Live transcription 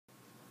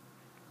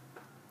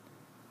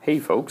Hey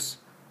folks,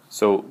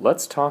 so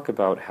let's talk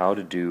about how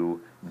to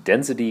do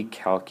density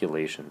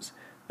calculations.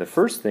 The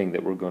first thing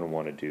that we're going to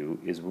want to do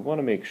is we want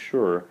to make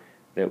sure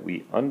that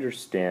we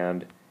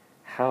understand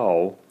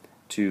how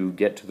to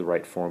get to the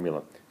right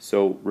formula.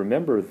 So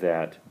remember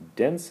that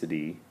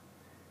density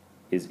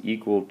is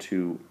equal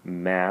to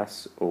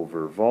mass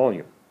over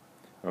volume.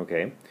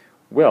 Okay,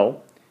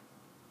 well,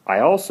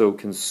 I also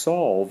can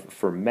solve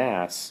for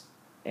mass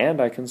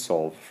and I can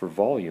solve for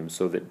volume,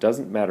 so that it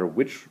doesn't matter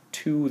which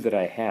two that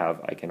I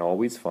have, I can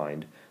always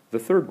find the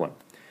third one.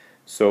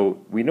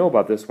 So we know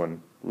about this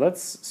one.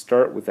 Let's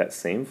start with that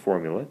same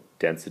formula,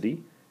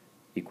 density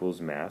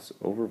equals mass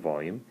over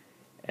volume,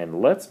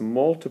 and let's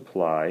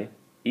multiply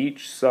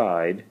each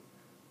side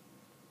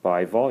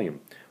by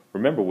volume.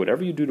 Remember,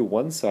 whatever you do to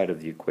one side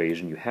of the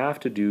equation, you have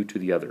to do to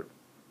the other.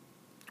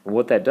 And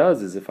what that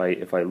does is if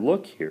I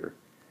look here,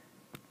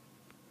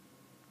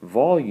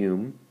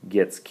 volume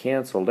gets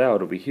canceled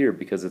out over here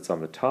because it's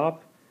on the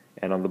top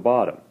and on the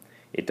bottom.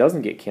 It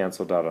doesn't get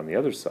canceled out on the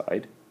other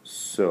side,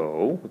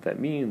 so what that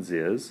means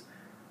is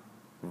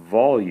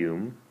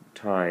volume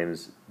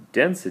times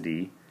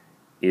density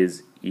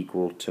is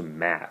equal to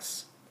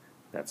mass.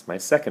 That's my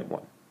second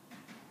one.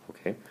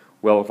 Okay.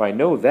 Well, if I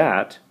know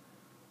that,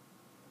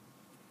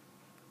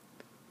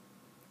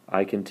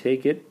 I can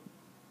take it,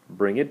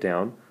 bring it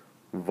down,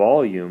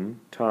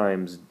 volume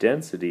times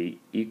density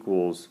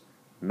equals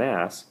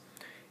mass,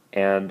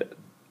 and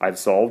I've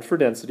solved for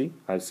density,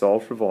 I've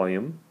solved for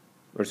volume,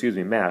 or excuse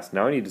me, mass.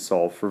 Now I need to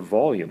solve for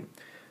volume.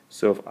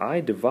 So if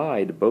I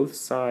divide both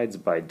sides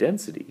by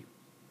density,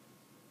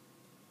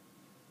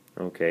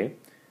 okay,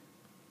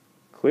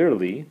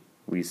 clearly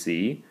we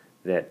see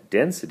that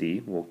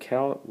density will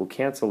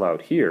cancel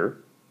out here,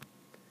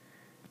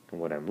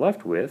 and what I'm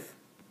left with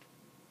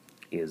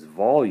is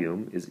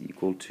volume is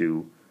equal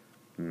to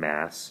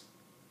mass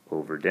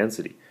over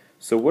density.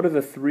 So what are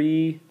the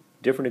three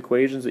different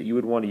equations that you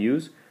would want to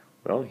use?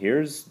 Well,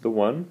 here's the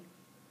one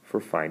for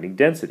finding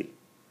density.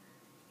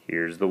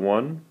 Here's the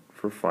one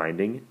for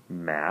finding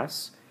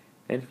mass.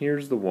 And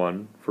here's the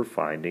one for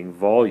finding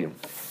volume.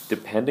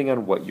 Depending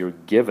on what you're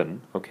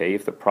given, okay,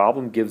 if the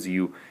problem gives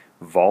you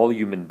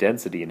volume and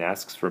density and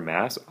asks for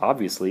mass,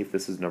 obviously if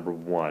this is number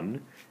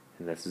 1,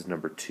 and this is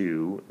number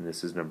 2, and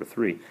this is number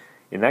 3,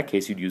 in that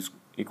case you'd use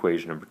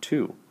equation number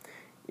 2.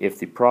 If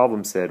the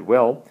problem said,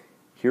 well,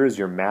 here is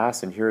your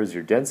mass and here is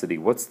your density,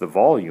 what's the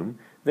volume?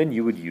 Then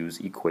you would use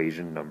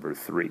equation number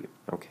 3.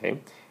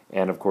 Okay?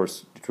 And of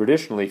course,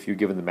 traditionally, if you're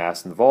given the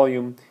mass and the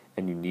volume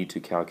and you need to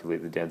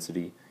calculate the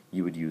density,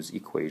 you would use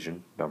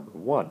equation number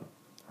 1.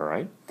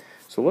 Alright?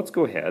 So let's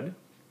go ahead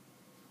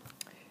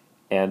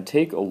and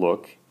take a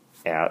look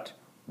at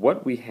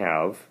what we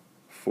have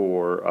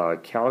for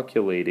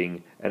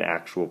calculating an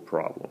actual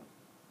problem.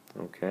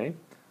 Okay?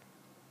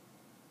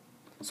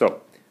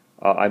 So,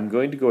 I'm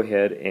going to go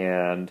ahead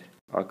and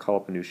I'll call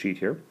up a new sheet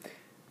here.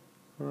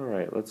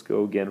 Alright, let's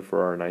go again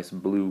for our nice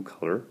blue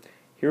color.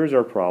 Here's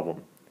our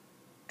problem.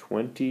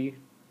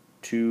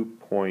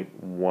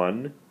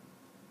 22.1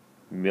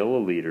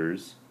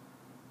 milliliters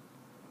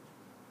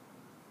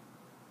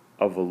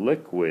of a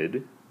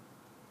liquid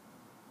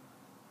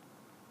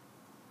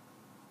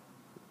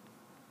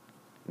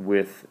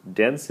with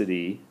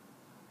density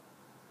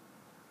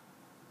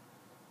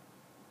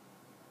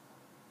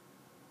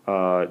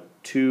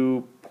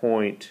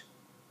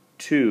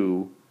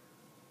 2.2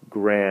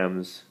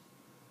 grams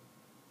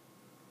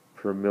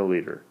per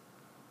milliliter.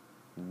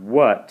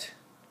 What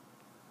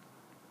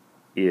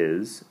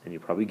is, and you're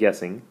probably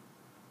guessing,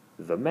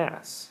 the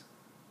mass?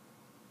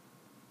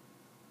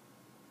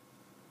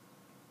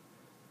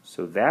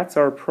 So that's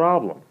our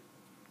problem.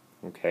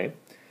 Okay?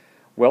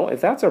 Well, if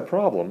that's our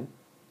problem,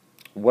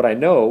 what I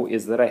know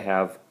is that I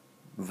have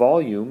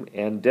volume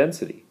and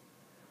density.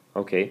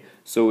 Okay,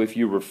 so if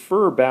you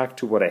refer back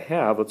to what I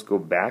have, let's go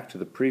back to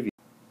the previous.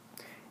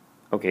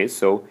 Okay,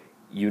 so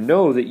you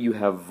know that you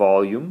have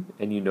volume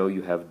and you know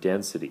you have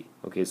density.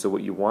 Okay, so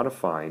what you want to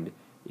find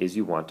is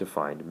you want to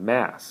find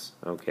mass.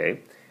 Okay,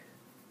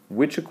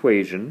 which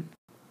equation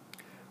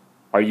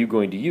are you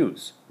going to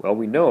use? Well,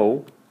 we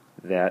know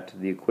that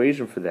the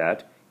equation for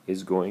that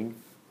is going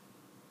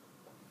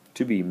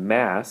to be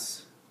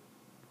mass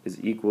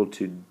is equal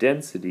to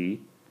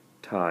density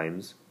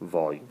times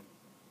volume.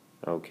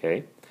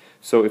 Okay,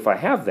 so if I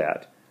have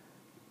that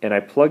and I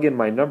plug in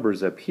my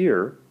numbers up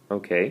here,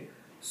 okay,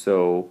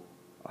 so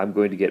I'm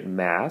going to get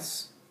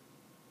mass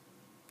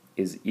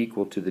is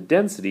equal to the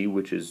density,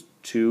 which is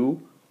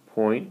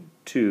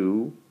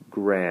 2.2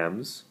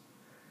 grams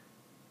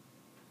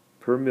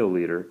per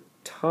milliliter,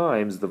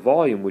 times the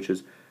volume, which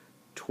is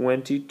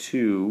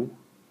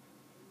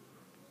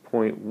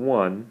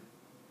 22.1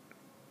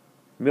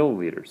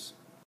 milliliters.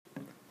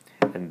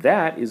 And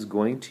that is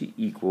going to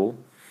equal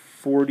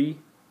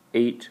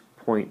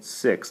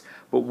 48.6.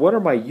 But what are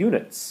my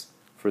units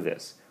for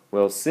this?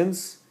 Well,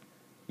 since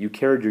you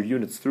carried your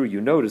units through,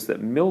 you notice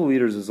that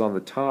milliliters is on the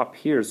top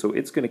here, so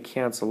it's going to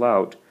cancel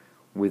out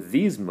with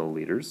these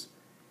milliliters,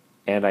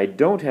 and I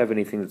don't have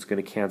anything that's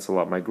going to cancel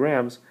out my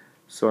grams,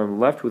 so I'm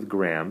left with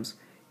grams,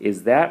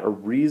 is that a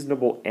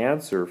reasonable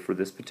answer for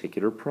this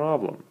particular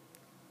problem?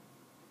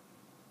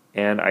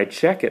 And I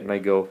check it and I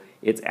go,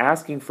 it's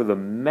asking for the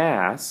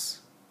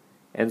mass,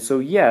 and so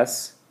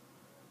yes,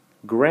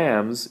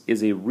 grams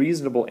is a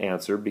reasonable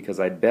answer because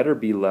I'd better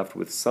be left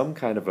with some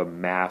kind of a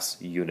mass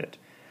unit.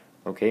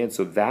 Okay, and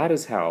so that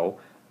is how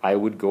I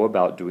would go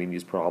about doing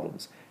these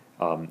problems.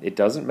 It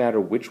doesn't matter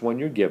which one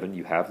you're given,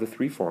 you have the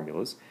three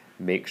formulas.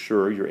 Make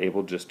sure you're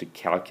able just to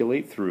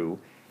calculate through.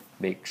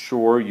 Make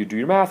sure you do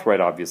your math right,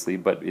 obviously,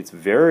 but it's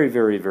very,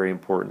 very, very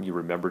important you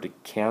remember to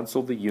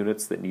cancel the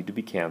units that need to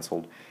be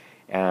canceled,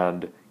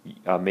 and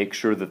make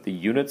sure that the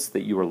units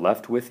that you are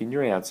left with in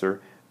your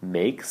answer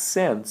make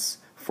sense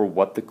for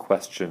what the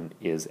question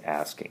is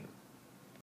asking.